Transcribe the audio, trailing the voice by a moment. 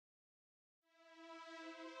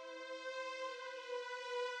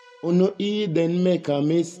Uno Eden make a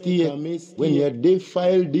mistake when you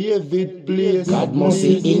defile David place. God must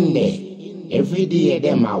be in there. Every day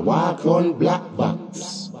them a walk round black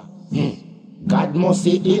box. God must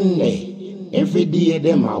be in there. Every day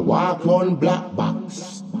them a walk round black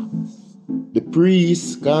box. The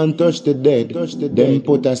priests can't touch the dead. Them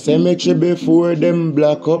put a cemetery before them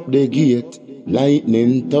block up the gate.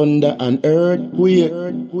 Lightning, thunder and earthquake.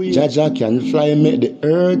 Jaja can fly, make the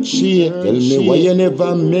earth shake. Tell me why you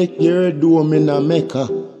never make your dome in a Mecca.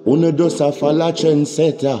 Uno does a follow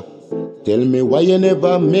trendsetter. Tell me why you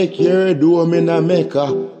never make your dome in a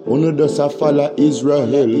Mecca. Uno does a follow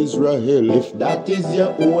Israel. If that is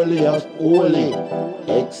your holy of holy,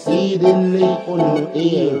 exceedingly uno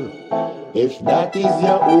here. If that is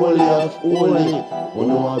your holy of holy,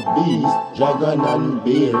 uno a beast, dragon and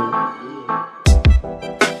bear.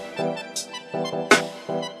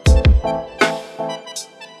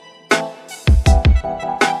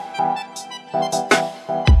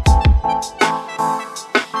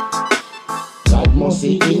 God must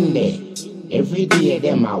be in there. Every day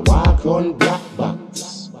them a walk round black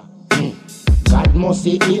box. God must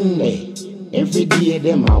be in there. Every day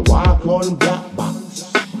them a walk round black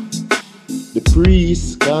box. The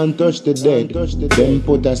priests can't touch the dead. Them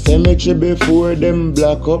put a cemetery before them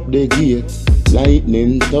block up the gate.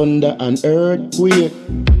 Lightning, thunder and earthquake.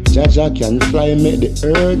 Jaja can fly, make the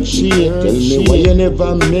earth shake. Tell me why you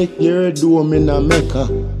never make your dome in a Mecca.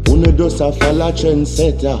 Uno does a follow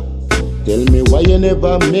trendsetter. Tell me why you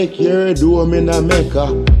never make your dome in a Mecca.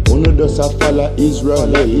 Uno does a follow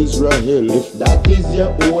Israel. If that is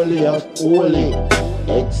your holy of holy,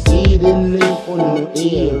 exceedingly uno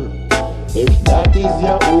here. If that is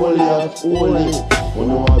your holy of holy,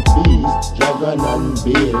 uno a beast, dragon and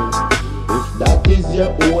bear. If that is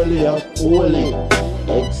your holy of holy,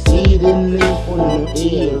 exceedingly uno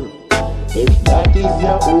here. If that is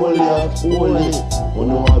your holy of holy,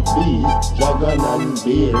 uno a beast, dragon and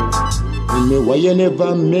bear. Tell me why you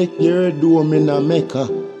never make your dome in a Mecca.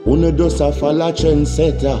 Uno does a follow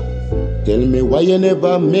trendsetter. Tell me why you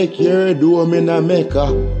never make your dome in a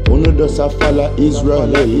Mecca. Uno does a follow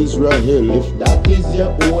Israel. If that is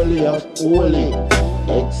your holy of holy,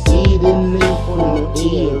 exceedingly uno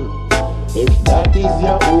here. If that is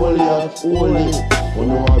your holy of holy,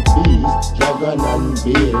 uno a beast, dragon and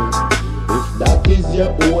bear. If that is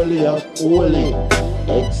your holy of holy,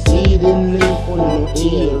 exceedingly uno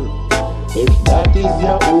here. If that is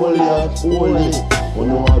your holy of holy,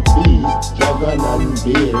 uno a beast, dragon and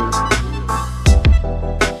bear.